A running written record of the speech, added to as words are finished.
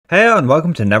Hey and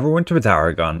welcome to Neverwinter with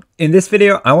Aragon. In this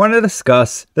video I want to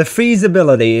discuss the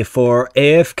feasibility for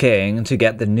AFKing to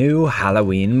get the new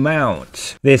Halloween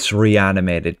mount. This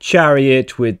reanimated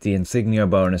chariot with the insignia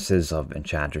bonuses of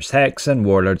Enchanter's Hex and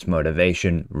Warlord's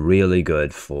Motivation, really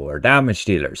good for damage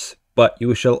dealers. But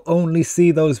you shall only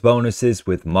see those bonuses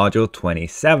with Module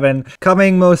 27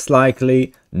 coming most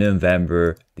likely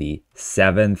November the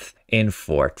 7th in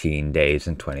 14 days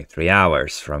and 23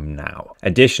 hours from now.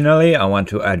 Additionally, I want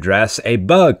to address a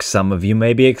bug some of you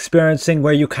may be experiencing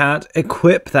where you can't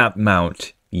equip that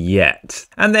mount yet.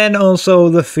 And then also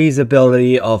the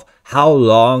feasibility of how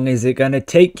long is it going to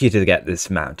take you to get this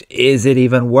mount? Is it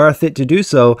even worth it to do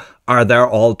so? Are there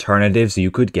alternatives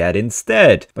you could get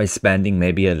instead by spending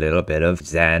maybe a little bit of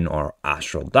Zen or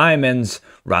Astral Diamonds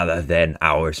rather than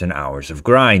hours and hours of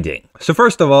grinding? So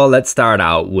first of all, let's start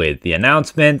out with the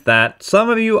announcement that some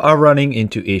of you are running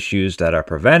into issues that are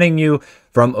preventing you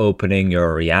from opening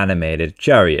your reanimated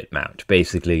chariot mount.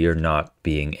 Basically, you're not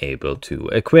being able to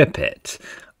equip it.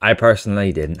 I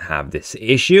personally didn't have this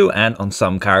issue, and on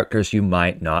some characters you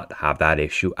might not have that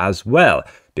issue as well,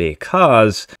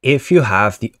 because if you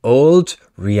have the old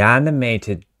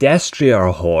reanimated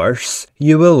Destrier horse,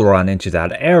 you will run into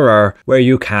that error where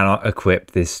you cannot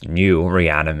equip this new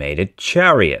reanimated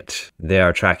chariot. They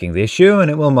are tracking the issue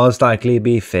and it will most likely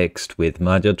be fixed with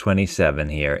Module 27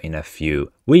 here in a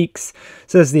few weeks,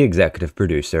 says the executive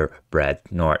producer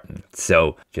Brett Norton.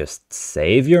 So just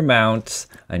save your mounts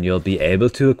and you'll be able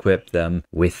to equip them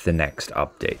with the next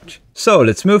update. So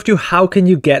let's move to how can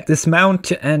you get this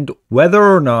mount and whether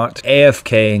or not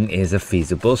AFKing is a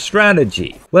feasible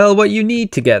strategy. Well, what you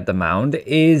need to get the mount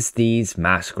is these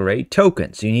masquerade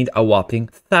tokens. You need a whopping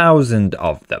 1,000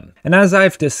 of them. And as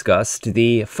I've discussed,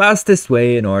 the fastest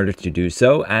way in order to do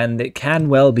so, and it can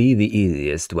well be the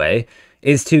easiest way,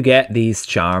 is to get these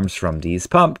charms from these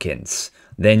pumpkins.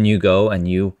 Then you go and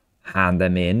you hand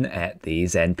them in at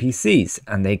these NPCs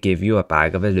and they give you a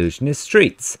bag of illusionist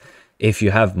treats. If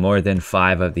you have more than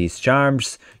 5 of these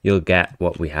charms, you'll get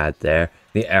what we had there,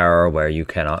 the error where you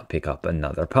cannot pick up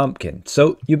another pumpkin.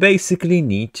 So you basically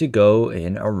need to go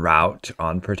in a route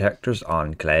on Protector's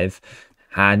Enclave,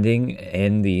 handing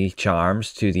in the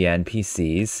charms to the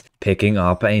NPCs, picking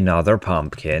up another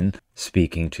pumpkin,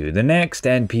 speaking to the next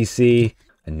NPC,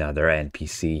 another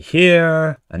NPC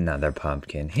here, another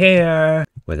pumpkin here,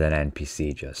 with an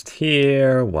NPC just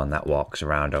here, one that walks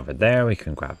around over there. We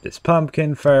can grab this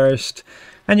pumpkin first,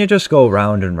 and you just go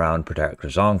round and round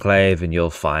Protector's Enclave and you'll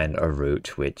find a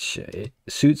route which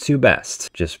suits you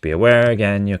best. Just be aware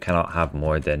again, you cannot have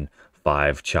more than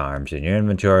 5 charms in your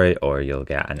inventory or you'll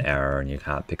get an error and you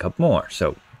can't pick up more.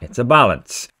 So it's a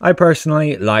balance. I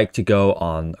personally like to go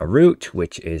on a route,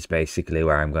 which is basically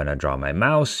where I'm going to draw my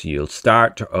mouse. You'll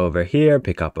start over here,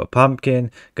 pick up a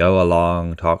pumpkin, go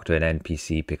along, talk to an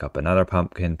NPC, pick up another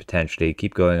pumpkin, potentially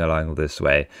keep going along this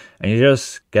way. And you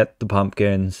just get the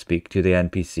pumpkin, speak to the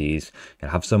NPCs, you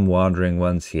have some wandering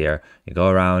ones here. You go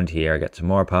around here, get some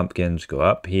more pumpkins, go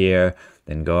up here,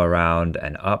 then go around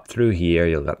and up through here.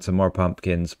 You'll get some more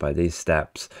pumpkins by these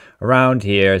steps. Around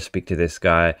here, speak to this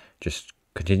guy, just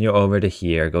continue over to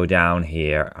here, go down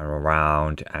here and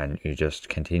around, and you just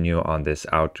continue on this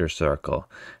outer circle.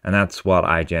 And that's what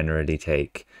I generally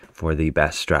take for the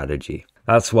best strategy.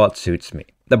 That's what suits me.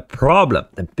 The problem,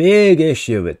 the big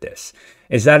issue with this,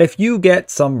 is that if you get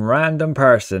some random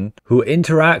person who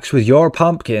interacts with your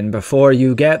pumpkin before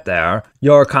you get there,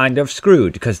 you're kind of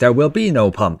screwed because there will be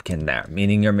no pumpkin there,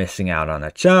 meaning you're missing out on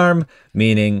a charm,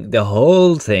 meaning the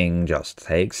whole thing just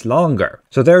takes longer.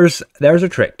 So there's a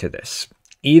trick to this.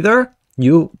 Either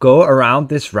you go around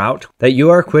this route that you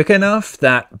are quick enough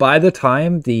that by the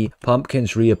time the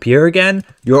pumpkins reappear again,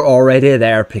 you're already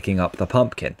there picking up the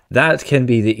pumpkin. That can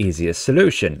be the easiest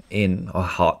solution in a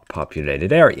hot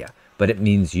populated area, but it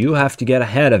means you have to get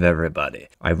ahead of everybody.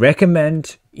 I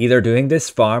recommend either doing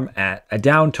this farm at a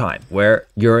downtime where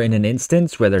you're in an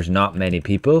instance where there's not many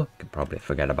people. You can probably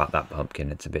forget about that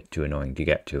pumpkin. It's a bit too annoying to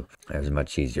get to. There's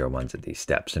much easier ones at these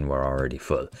steps and we're already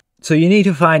full. So you need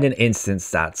to find an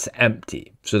instance that's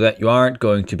empty so that you aren't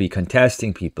going to be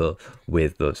contesting people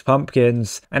with those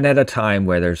pumpkins. And at a time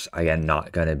where there's, again,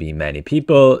 not going to be many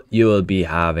people, you will be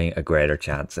having a greater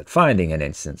chance at finding an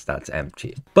instance that's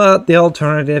empty. But the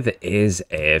alternative is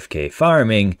AFK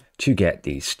farming to get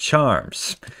these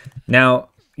charms. Now,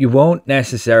 you won't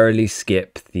necessarily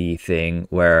skip the thing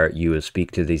where you will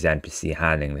speak to these NPC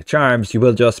handing the charms. You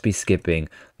will just be skipping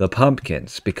the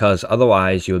pumpkins because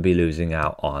otherwise you'll be losing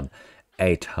out on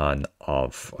a ton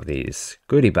of these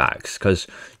goodie bags, because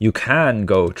you can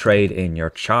go trade in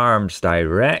your charms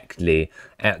directly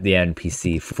at the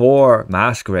NPC for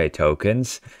masquerade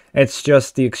tokens. It's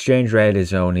just the exchange rate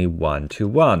is only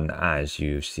 1-to-1, as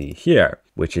you see here,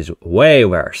 which is way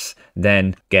worse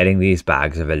than getting these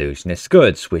bags of illusionist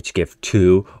goods, which give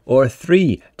 2 or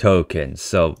 3 tokens.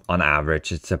 So on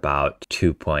average, it's about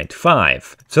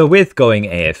 2.5. So with going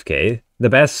AFK, the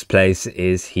best place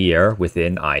is here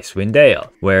within Icewind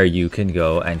Dale, where you can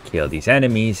go and kill these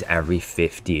enemies every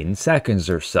 15 seconds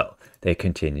or so. They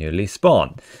continually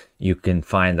spawn. You can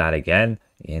find that again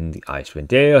in the Icewind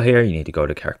Dale here. You need to go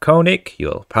to Carconic.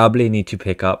 You'll probably need to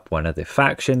pick up one of the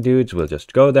faction dudes. We'll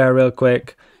just go there real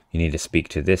quick. You need to speak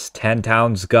to this 10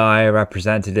 Towns guy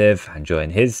representative and join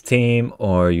his team,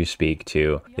 or you speak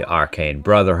to the Arcane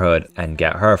Brotherhood and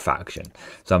get her faction.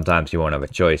 Sometimes you won't have a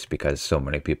choice because so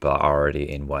many people are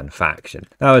already in one faction.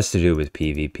 That was to do with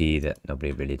PvP that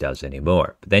nobody really does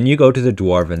anymore. But then you go to the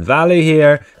Dwarven Valley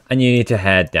here and you need to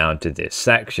head down to this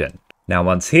section. Now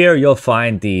once here, you'll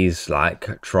find these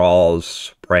like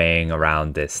trolls preying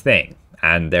around this thing.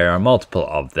 And there are multiple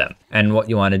of them. And what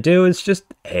you want to do is just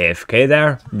AFK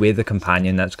there with a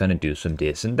companion that's going to do some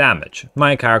decent damage.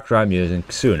 My character, I'm using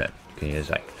Xuna. You can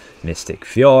use like Mystic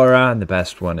Fiora, and the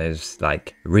best one is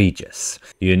like Regis.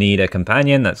 You need a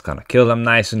companion that's going to kill them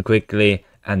nice and quickly,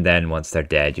 and then once they're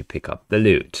dead, you pick up the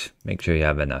loot. Make sure you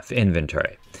have enough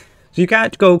inventory. So you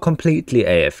can't go completely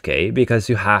AFK because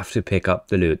you have to pick up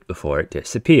the loot before it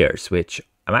disappears, which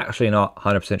I'm actually not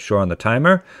 100% sure on the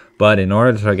timer, but in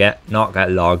order to not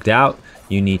get logged out,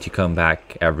 you need to come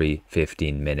back every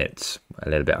 15 minutes, a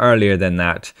little bit earlier than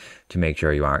that, to make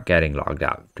sure you aren't getting logged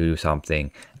out. Do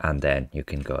something and then you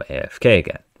can go AFK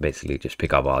again. Basically just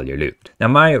pick up all your loot. Now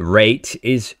my rate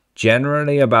is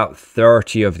generally about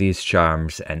 30 of these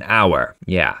charms an hour.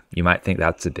 Yeah, you might think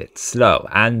that's a bit slow,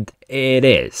 and it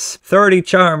is. 30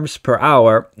 charms per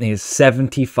hour is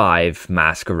 75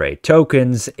 masquerade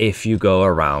tokens if you go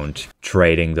around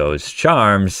trading those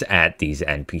charms at these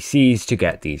NPCs to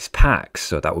get these packs.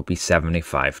 So that would be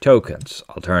 75 tokens.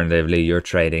 Alternatively, you're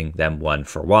trading them 1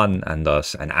 for 1, and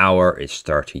thus an hour is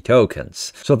 30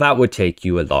 tokens. So that would take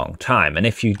you a long time. And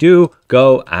if you do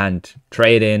go and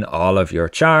trade in all of your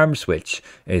charms, which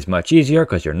is much easier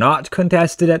because you're not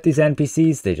contested at these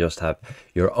NPCs, they just have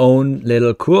your own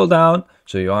little cooldown,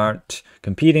 so you aren't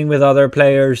competing with other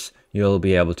players, you'll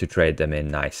be able to trade them in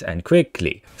nice and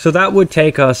quickly. So that would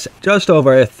take us just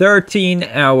over 13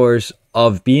 hours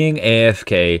of being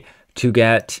AFK to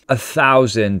get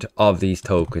 1,000 of these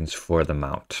tokens for the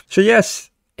mount. So yes,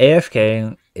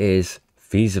 AFK is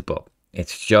feasible.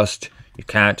 It's just you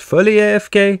can't fully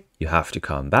AFK. You have to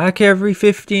come back every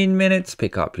 15 minutes,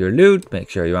 pick up your loot, make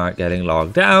sure you aren't getting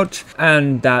logged out,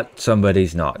 and that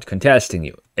somebody's not contesting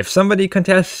you. If somebody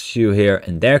contests you here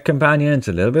and their companion's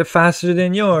a little bit faster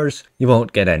than yours, you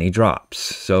won't get any drops.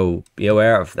 So be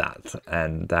aware of that.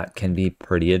 And that can be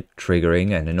pretty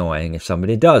triggering and annoying if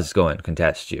somebody does go and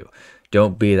contest you.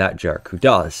 Don't be that jerk who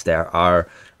does. There are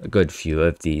a good few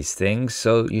of these things,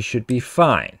 so you should be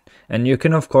fine. And you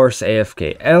can of course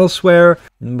AFK elsewhere,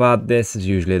 but this is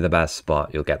usually the best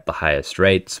spot. You'll get the highest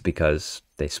rates because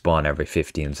they spawn every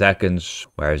 15 seconds,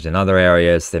 whereas in other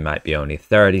areas they might be only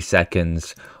 30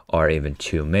 seconds or even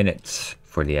 2 minutes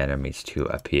for the enemies to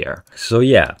appear. So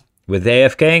yeah, with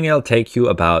AFKing it'll take you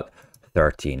about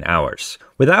 13 hours.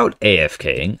 Without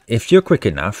AFKing, if you're quick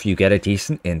enough, you get a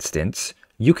decent instance.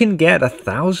 You can get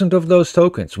 1,000 of those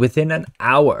tokens within an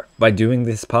hour by doing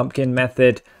this pumpkin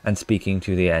method and speaking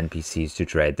to the NPCs to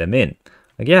trade them in.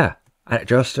 Like, yeah, at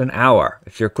just an hour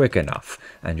if you're quick enough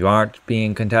and you aren't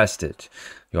being contested.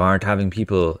 You aren't having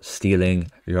people stealing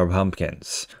your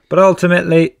pumpkins. But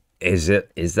ultimately, is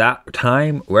that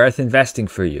time worth investing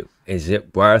for you? Is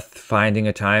it worth finding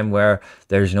a time where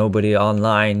there's nobody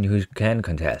online who can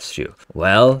contest you?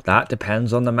 Well, that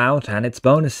depends on the mount and its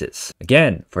bonuses.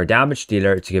 Again, for a damage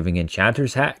dealer, it's giving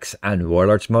Enchanter's Hex and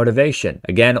Warlord's Motivation.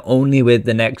 Again, only with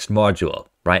the next module.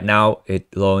 Right now,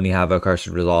 it'll only have a Cursed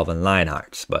Resolve and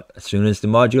Lionhearts, but as soon as the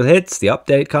module hits, the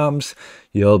update comes,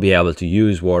 you'll be able to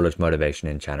use Warlord's Motivation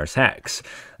and Enchanter's Hex.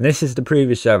 And this is the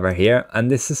previous server here, and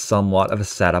this is somewhat of a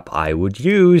setup I would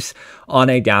use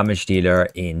on a damage dealer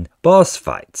in boss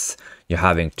fights. You're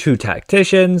having 2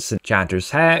 Tacticians, Enchanter's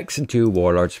Hex, and 2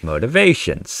 Warlord's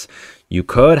Motivations. You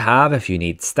could have, if you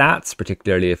need stats,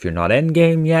 particularly if you're not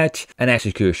endgame yet, an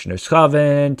Executioner's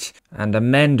Covenant and a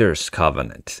Mender's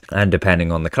Covenant. And depending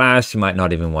on the class, you might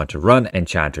not even want to run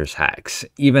Enchanter's Hex.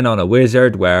 Even on a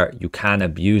wizard where you can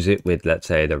abuse it with, let's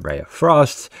say, the Ray of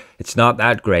Frost, it's not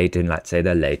that great in, let's say,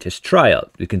 the latest trial.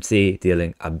 You can see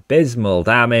dealing abysmal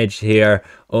damage here,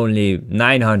 only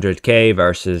 900k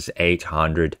versus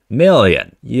 800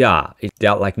 million. Yeah, it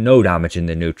dealt like no damage in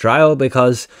the new trial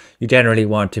because you generally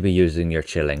want to be using your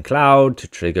chilling cloud to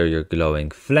trigger your glowing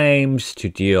flames to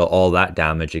deal all that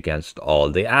damage against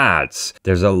all the ads.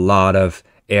 There's a lot of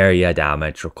area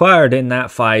damage required in that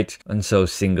fight, and so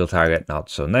single target not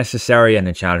so necessary, and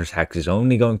Enchanter's Hex is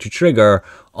only going to trigger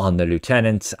on the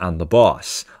lieutenants and the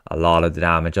boss. A lot of the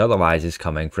damage otherwise is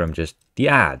coming from just the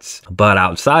ads. But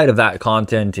outside of that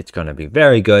content, it's going to be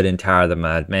very good in Tara the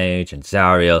Mad Mage and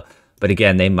Zariel. But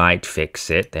again, they might fix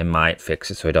it. They might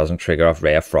fix it so it doesn't trigger off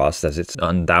Ray of Frost, as it's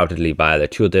undoubtedly by the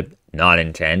tooltip not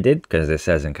intended, because it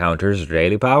says encounters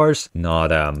daily powers,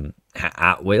 not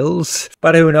at wills.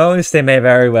 But who knows, they may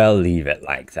very well leave it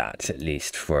like that, at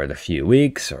least for the few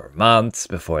weeks or months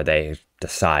before they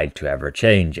decide to ever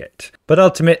change it. But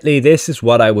ultimately, this is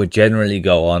what I would generally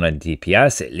go on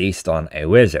DPS, at least on a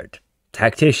wizard.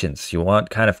 Tacticians, you want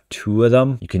kind of 2 of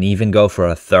them. You can even go for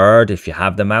a 3rd if you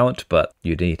have the mount, but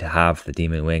you need to have the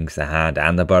demon wings, the hand,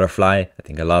 and the butterfly. I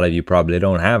think a lot of you probably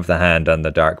don't have the hand and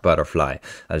the dark butterfly,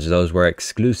 as those were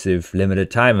exclusive,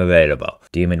 limited time available.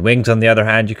 Demon wings, on the other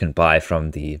hand, you can buy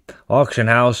from the auction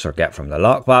house or get from the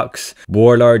lockbox.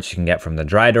 Warlords you can get from the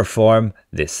Drider form.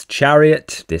 This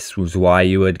chariot, this was why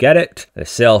you would get it. The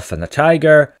Sylph and the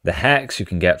Tiger. The Hex you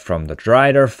can get from the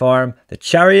Drider form. The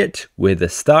chariot with the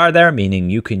star there, meaning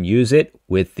you can use it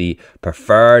with the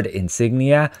preferred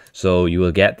insignia, so you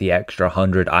will get the extra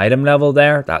 100 item level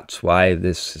there. That's why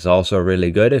this is also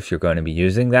really good if you're going to be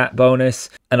using that bonus.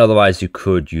 And otherwise you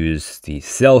could use the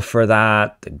Sylph for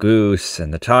that, the Goose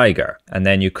and the Tiger. And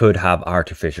then you could have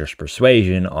Artificer's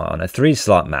Persuasion on a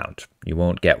 3-slot mount. You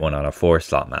won't get one on a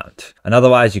 4-slot mount. And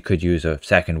otherwise you could use a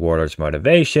 2nd Warlord's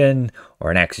Motivation, or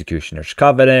an Executioner's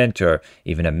Covenant, or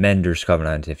even a Mender's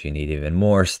Covenant if you need even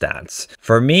more stats.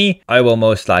 For me, I will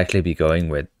most likely be going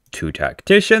with 2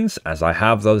 Tacticians, as I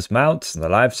have those mounts in the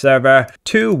live server,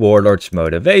 2 Warlord's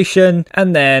Motivation,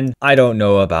 and then I don't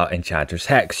know about Enchanter's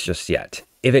Hex just yet.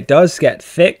 If it does get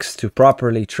fixed to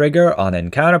properly trigger on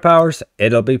encounter powers,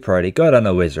 it'll be pretty good on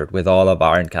a wizard, with all of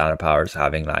our encounter powers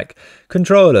having like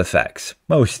control effects,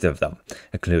 most of them,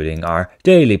 including our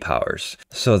daily powers,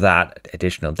 so that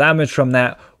additional damage from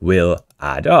that will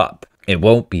add up. It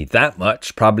won't be that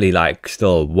much, probably like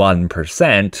still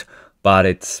 1%, but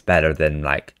it's better than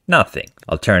like nothing.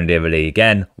 Alternatively,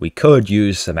 again, we could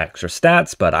use some extra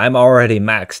stats, but I'm already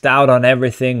maxed out on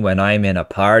everything when I'm in a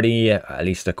party, at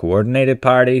least a coordinated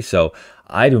party, so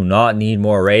I do not need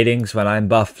more ratings when I'm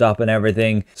buffed up and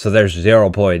everything, so there's 0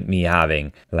 point me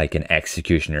having like an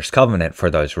Executioner's Covenant for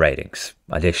those ratings.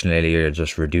 Additionally, you're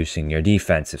just reducing your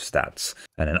defensive stats.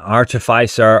 And an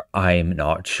Artificer, I'm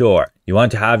not sure. You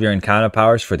want to have your encounter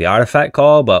powers for the artifact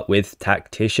call, but with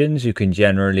Tacticians, you can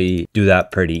generally do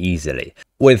that pretty easily.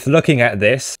 With looking at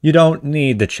this, you don't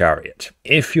need the chariot.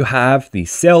 If you have the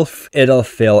Sylph, it'll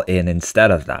fill in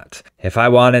instead of that. If I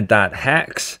wanted that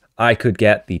Hex, I could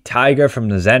get the Tiger from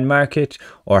the Zen market,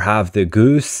 or have the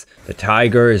Goose. The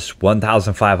Tiger is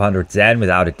 1,500 Zen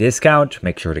without a discount.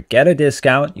 Make sure to get a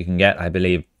discount. You can get, I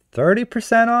believe,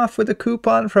 30% off with a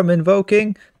coupon from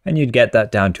invoking, and you'd get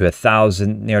that down to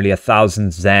 1,000, nearly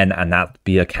 1,000 Zen, and that'd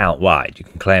be account wide. You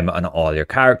can claim it on all your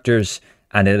characters,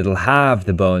 and it'll have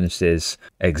the bonuses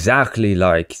exactly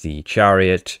like the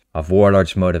Chariot of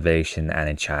Warlord's Motivation and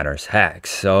Enchanter's Hex.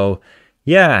 So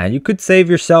yeah, you could save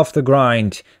yourself the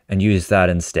grind and use that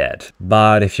instead.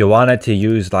 But if you wanted to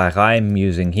use like I'm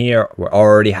using here, we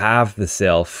already have the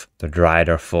Sylph, the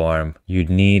Drider form, you'd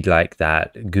need like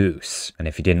that Goose. And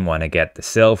if you didn't want to get the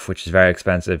Sylph, which is very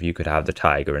expensive, you could have the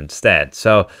Tiger instead.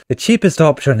 So the cheapest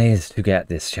option is to get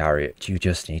this Chariot. You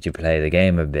just need to play the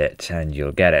game a bit and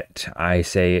you'll get it. I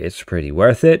say it's pretty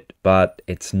worth it, but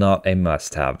it's not a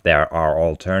must-have. There are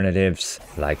alternatives.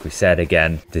 Like we said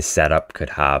again, this setup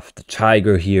could have the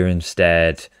Tiger here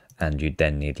instead, and you'd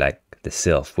then need like the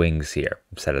Sylph wings here.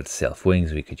 Instead of the Sylph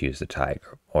wings, we could use the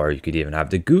Tiger. Or you could even have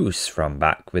the Goose from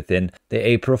back within the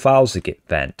A Profiles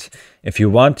event. If you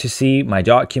want to see my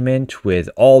document with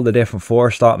all the different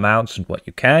 4-star mounts and what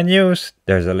you can use,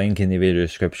 there's a link in the video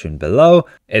description below.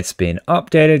 It's been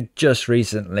updated just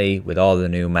recently with all the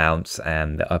new mounts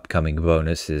and the upcoming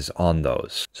bonuses on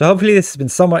those. So hopefully this has been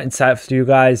somewhat insightful to you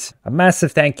guys. A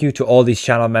massive thank you to all these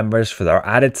channel members for their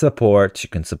added support. You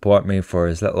can support me for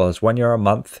as little as €1 a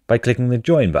month by clicking the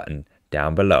join button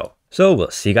down below. So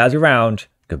we'll see you guys around.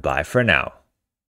 Goodbye for now.